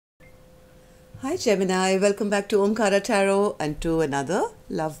Hi Gemini, welcome back to Omkaratarot and to another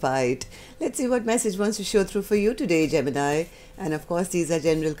Love Bite. Let's see what message wants to show through for you today, Gemini. And of course, these are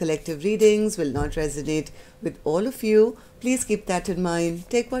general collective readings, will not resonate with all of you. Please keep that in mind.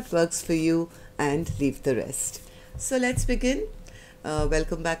 Take what works for you and leave the rest. So let's begin.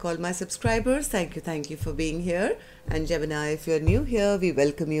 Welcome back all my subscribers. Thank you for being here. And Gemini, if you're new here, we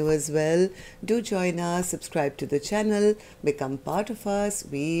welcome you as well. Do join us, subscribe to the channel, become part of us.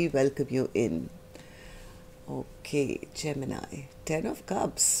 We welcome you in. Okay, Gemini, 10 of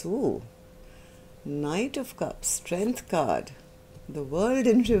Cups. Ooh. Knight of Cups, Strength card. The World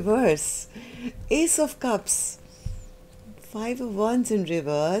in reverse. Ace of Cups. 5 of Wands in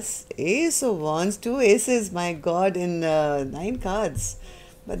reverse, Ace of Wands, 2 aces, my God, in 9 cards.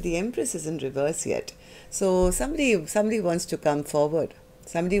 But the Empress is in reverse yet. So somebody wants to come forward.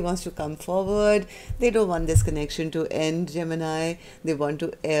 Somebody wants to come forward. They don't want this connection to end, Gemini. They want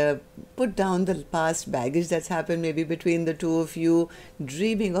to put down the past baggage that's happened maybe between the two of you,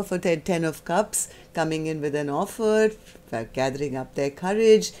 dreaming of a 10 of Cups, coming in with an offer, gathering up their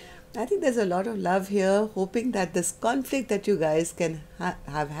courage. I think there's a lot of love here, hoping that this conflict that you guys can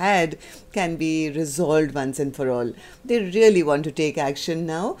have had can be resolved once and for all. They really want to take action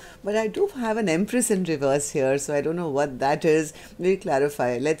now, but I do have an Empress in reverse here, so I don't know what that is. We'll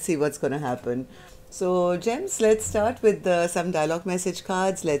clarify. Let's see what's going to happen. So, Gems, let's start with some dialogue message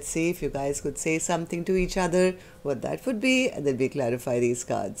cards. Let's see if you guys could say something to each other, what that would be, and then we clarify these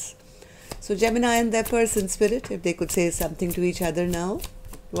cards. So, Gemini and their person spirit, if they could say something to each other now,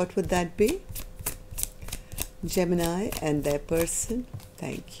 what would that be? Gemini and their person.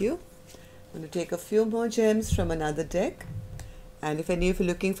 Thank you. I'm going to take a few more gems from another deck. And if any of you are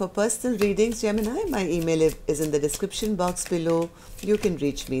looking for personal readings, Gemini, my email is in the description box below. You can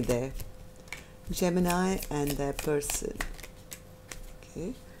reach me there. Gemini and their person.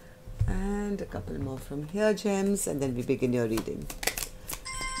 Okay. And a couple more from here, gems, and then we begin your reading.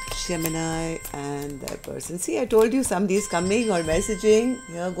 Gemini and that person. See, I told you somebody's coming or messaging.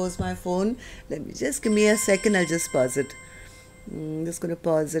 Here goes my phone. Let me just give me a second. I'll just pause it. I'm just going to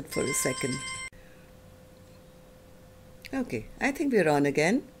pause it for a second. Okay, I think we're on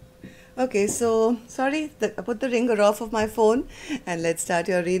again. Okay, so sorry, I put the ringer off of my phone and let's start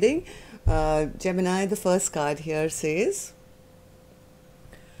your reading. Gemini, the first card here says,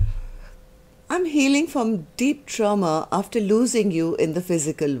 I'm healing from deep trauma after losing you in the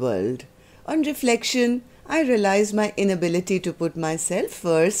physical world. On reflection, I realize my inability to put myself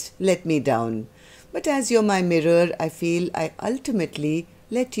first let me down. But as you're my mirror, I feel I ultimately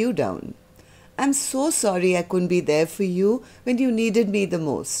let you down. I'm so sorry I couldn't be there for you when you needed me the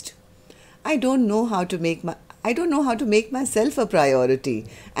most. I don't know how to make myself a priority,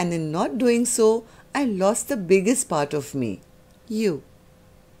 and in not doing so, I lost the biggest part of me, you.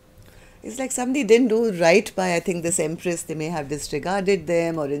 It's like somebody didn't do right by, I think, this Empress. They may have disregarded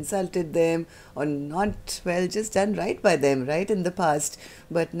them or insulted them or not, well, just done right by them, right, in the past.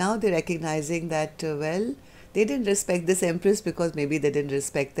 But now they're recognizing that, well, they didn't respect this Empress because maybe they didn't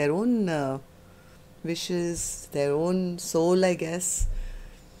respect their own wishes, their own soul, I guess.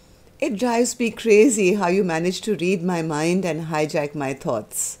 It drives me crazy how you manage to read my mind and hijack my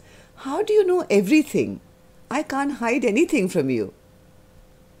thoughts. How do you know everything? I can't hide anything from you.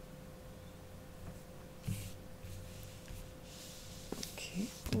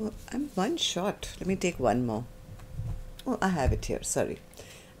 Oh, I'm one short. Let me take one more. Oh, I have it here. Sorry.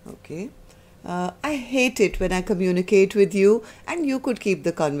 Okay. I hate it when I communicate with you and you could keep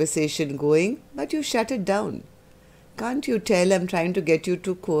the conversation going, but you shut it down. Can't you tell I'm trying to get you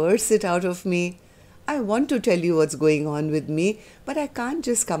to coerce it out of me? I want to tell you what's going on with me, but I can't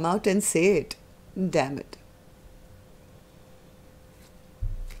just come out and say it. Damn it.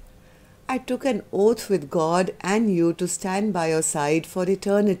 I took an oath with God and you to stand by your side for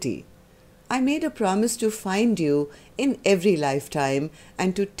eternity. I made a promise to find you in every lifetime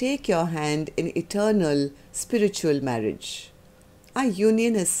and to take your hand in eternal spiritual marriage. Our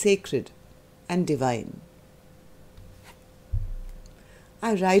union is sacred and divine.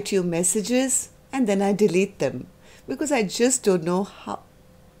 I write you messages and then I delete them because I just don't know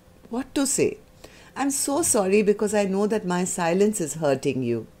what to say. I'm so sorry because I know that my silence is hurting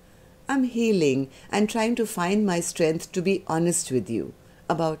you. I'm healing and trying to find my strength to be honest with you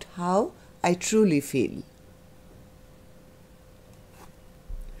about how I truly feel.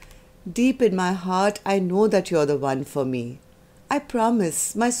 Deep in my heart, I know that you're the one for me. I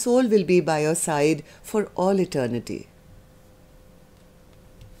promise my soul will be by your side for all eternity.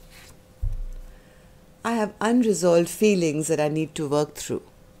 I have unresolved feelings that I need to work through.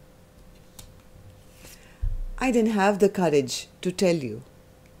 I didn't have the courage to tell you.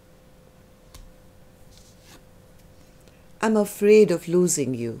 I'm afraid of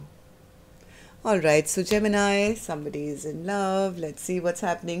losing you. Alright, so Gemini, somebody is in love. Let's see what's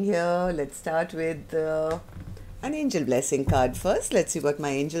happening here. Let's start with an angel blessing card first. Let's see what my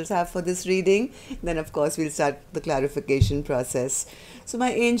angels have for this reading. Then, of course, we'll start the clarification process. So,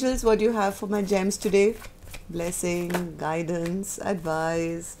 my angels, what do you have for my gems today? Blessing, guidance,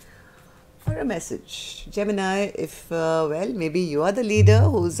 advice, or a message. Gemini, if, well, maybe you are the leader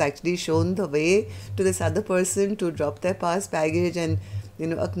who's actually shown the way to this other person to drop their past baggage and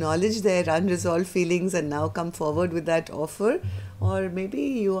acknowledge their unresolved feelings and now come forward with that offer. Or maybe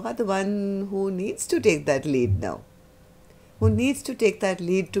you are the one who needs to take that lead now. Who needs to take that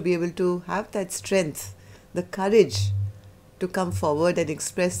lead to be able to have that strength, the courage to come forward and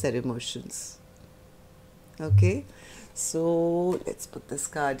express their emotions. Okay, so let's put this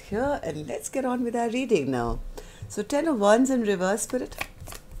card here and let's get on with our reading now. So 10 of Wands in reverse, Spirit.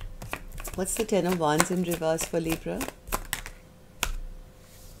 What's the 10 of Wands in reverse for Libra?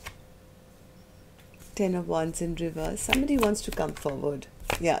 10 of Wands in reverse. Somebody wants to come forward.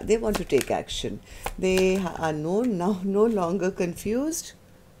 Yeah, they want to take action. They are no longer confused.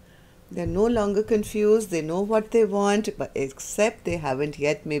 They're no longer confused. They know what they want, but except they haven't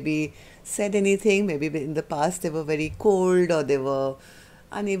yet maybe said anything. Maybe in the past they were very cold, or they were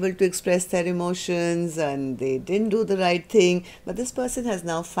unable to express their emotions and they didn't do the right thing. But this person has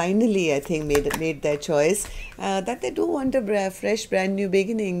now finally, I think, made their choice that they do want a fresh, brand new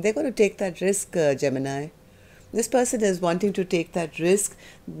beginning. They're going to take that risk, Gemini. This person is wanting to take that risk,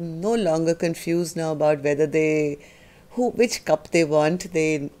 no longer confused now about whether which cup they want.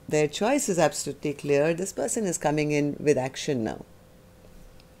 Their choice is absolutely clear. This person is coming in with action now.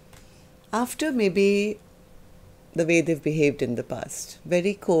 After maybe the way they've behaved in the past,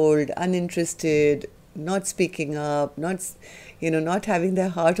 very cold, uninterested, not speaking up, not having their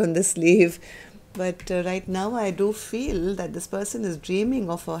heart on the sleeve. But right now I do feel that this person is dreaming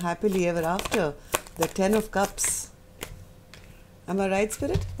of a happily ever after. The 10 of Cups. Am I right,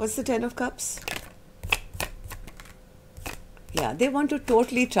 Spirit? What's the 10 of Cups? Yeah, they want to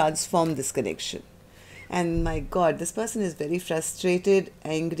totally transform this connection. And my God, this person is very frustrated,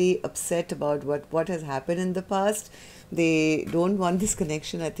 angry, upset about what has happened in the past. They don't want this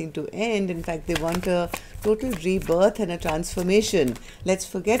connection, I think, to end. In fact, they want a total rebirth and a transformation. Let's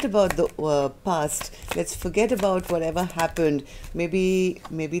forget about the past. Let's forget about whatever happened. Maybe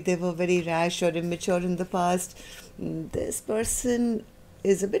they were very rash or immature in the past. This person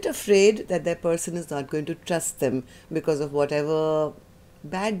is a bit afraid that their person is not going to trust them because of whatever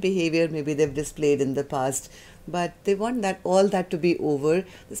bad behavior maybe they've displayed in the past. But they want all that to be over.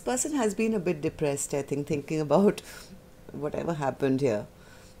 This person has been a bit depressed, I think, thinking about whatever happened here.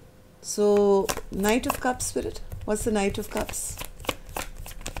 So, Knight of Cups, Spirit. What's the Knight of Cups?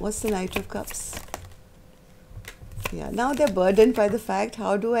 What's the Knight of Cups? Yeah, now they're burdened by the fact,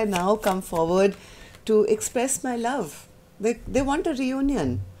 how do I now come forward to express my love? They want a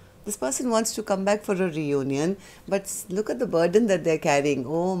reunion. This person wants to come back for a reunion, but look at the burden that they're carrying.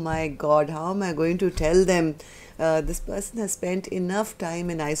 Oh my God, how am I going to tell them? This person has spent enough time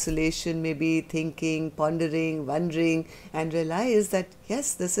in isolation, maybe thinking, pondering, wondering, and realized that,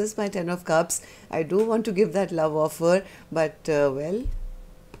 yes, this is my 10 of Cups. I do want to give that love offer, but, well,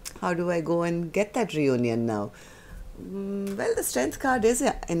 how do I go and get that reunion now? Well, the Strength card is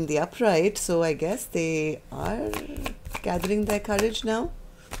in the upright, so I guess they are gathering their courage now.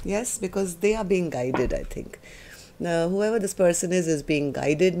 Yes, because they are being guided, I think. Now, whoever this person is being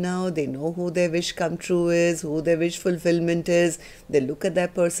guided now. They know who their wish come true is, who their wish fulfillment is. They look at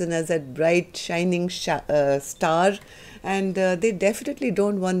that person as that bright, shining star. And they definitely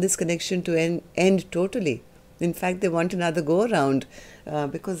don't want this connection to end totally. In fact, they want another go-around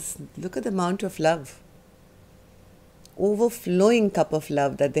because look at the amount of love. Overflowing cup of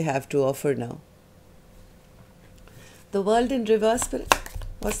love that they have to offer now. The World in reverse, Spirit.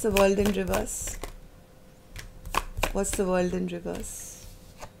 What's the World in reverse? What's the World in reverse?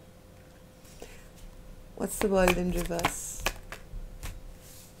 What's the World in reverse?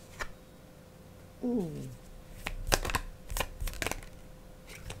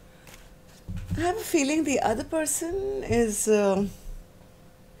 I have a feeling the other person is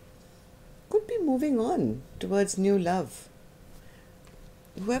could be moving on towards new love.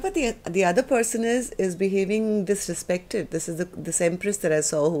 Whoever the other person is behaving disrespected. This is this Empress that I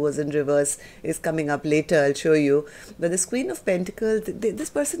saw who was in reverse is coming up later. I'll show you. But this Queen of Pentacles, this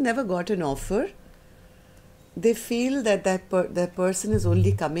person never got an offer. They feel that that person is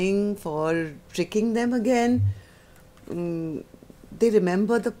only coming for tricking them again. They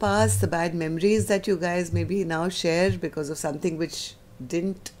remember the past, the bad memories that you guys maybe now share because of something which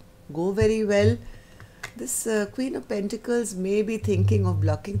didn't go very well. This Queen of Pentacles may be thinking of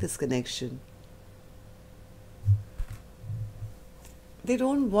blocking this connection. They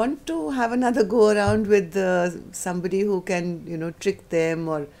don't want to have another go around with somebody who can, you know, trick them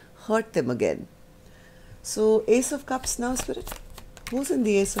or hurt them again. So Ace of Cups now, Spirit. Who's in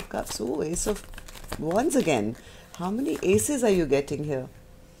the Ace of Cups? Oh, Ace of Wands again. How many aces are you getting here?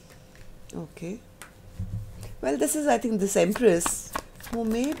 Okay. Well, this is, I think, this Empress who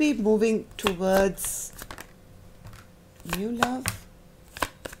may be moving towards new love.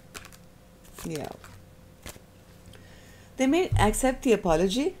 Yeah. They may accept the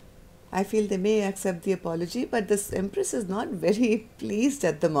apology. I feel they may accept the apology, but this Empress is not very pleased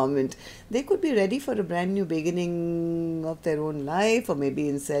at the moment. They could be ready for a brand new beginning of their own life, or maybe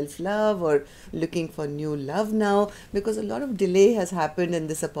in self-love, or looking for new love now, because a lot of delay has happened in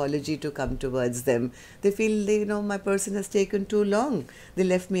this apology to come towards them. They feel, you know, my person has taken too long. They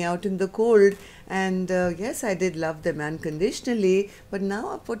left me out in the cold, and yes, I did love them unconditionally, but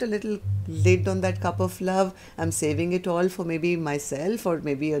now I put a little lid on that cup of love. I'm saving it all for maybe myself, or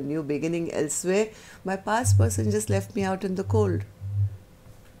maybe a new beginning elsewhere. My past person just left me out in the cold.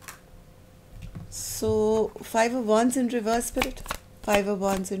 So, Five of Wands in reverse, Spirit. Five of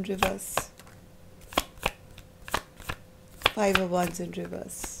Wands in reverse. Five of Wands in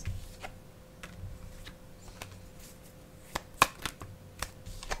reverse.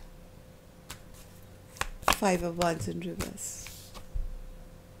 Five of Wands in reverse.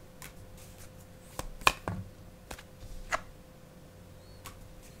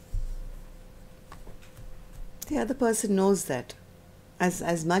 The other person knows that.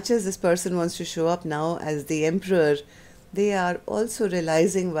 As much as this person wants to show up now as the Emperor, they are also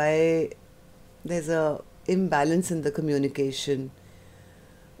realizing why there's a imbalance in the communication.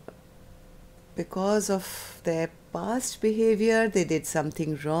 Because of their past behavior, they did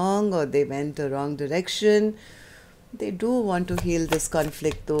something wrong, or they went a wrong direction. They do want to heal this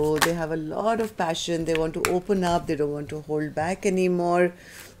conflict though. They have a lot of passion. They want to open up. They don't want to hold back anymore.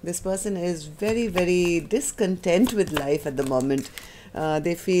 This person is very, very discontent with life at the moment.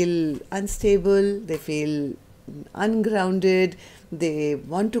 They feel unstable. They feel ungrounded. They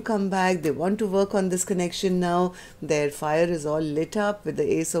want to come back. They want to work on this connection now. Their fire is all lit up with the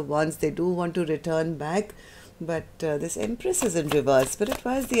Ace of Wands. They do want to return back. But this Empress is in reverse. Spirit,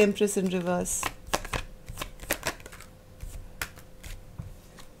 why is the Empress in reverse?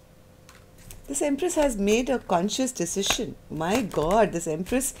 This Empress has made a conscious decision. My God, this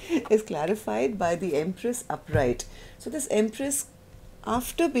Empress is clarified by the Empress upright. So this Empress,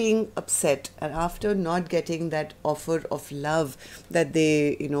 after being upset and after not getting that offer of love that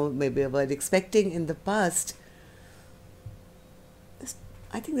they, you know, maybe were expecting in the past,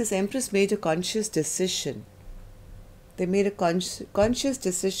 I think this Empress made a conscious decision. They made a conscious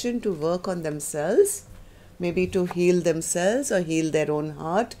decision to work on themselves, maybe to heal themselves or heal their own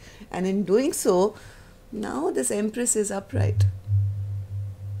heart. And in doing so, now this Empress is upright.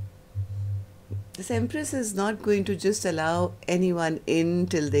 This Empress is not going to just allow anyone in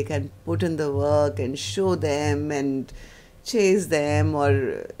till they can put in the work and show them and chase them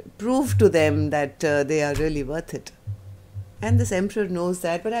or prove to them that they are really worth it. And this Emperor knows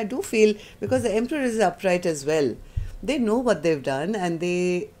that, but I do feel, because the Emperor is upright as well, they know what they've done, and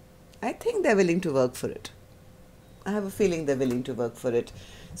I think they're willing to work for it. I have a feeling they're willing to work for it.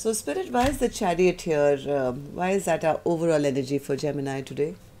 So Spirit, why is the Chariot here? Why is that our overall energy for Gemini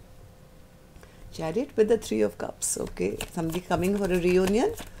today? Chariot with the Three of Cups. Okay, somebody coming for a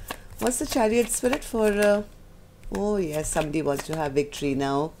reunion. What's the Chariot, Spirit, for? Oh yes, somebody wants to have victory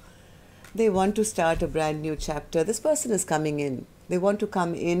now. They want to start a brand new chapter. This person is coming in. They want to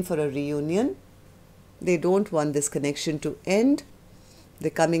come in for a reunion. They don't want this connection to end. They're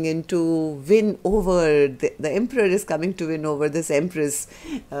coming in to win over. The Emperor is coming to win over this Empress.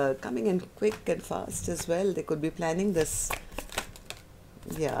 Coming in quick and fast as well. They could be planning this.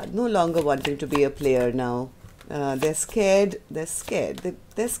 Yeah, no longer wanting to be a player now. They're scared. They're scared.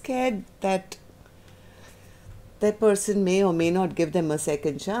 They're scared that that person may or may not give them a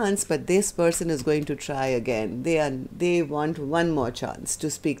second chance, but this person is going to try again. They want one more chance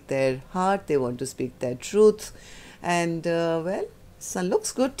to speak their heart. They want to speak their truth. And well, so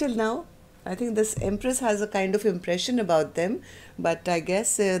looks good till now. I think this Empress has a kind of impression about them, but I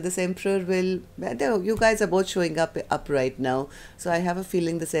guess this Emperor will, you guys are both showing up upright now, so I have a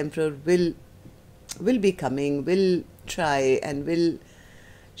feeling this Emperor will be coming, will try, and will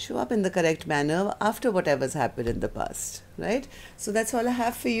show up in the correct manner after whatever's happened in the past, right? So that's all I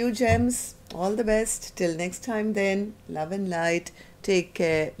have for you, gems. All the best. Till next time then. Love and light. Take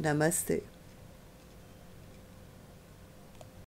care. Namaste.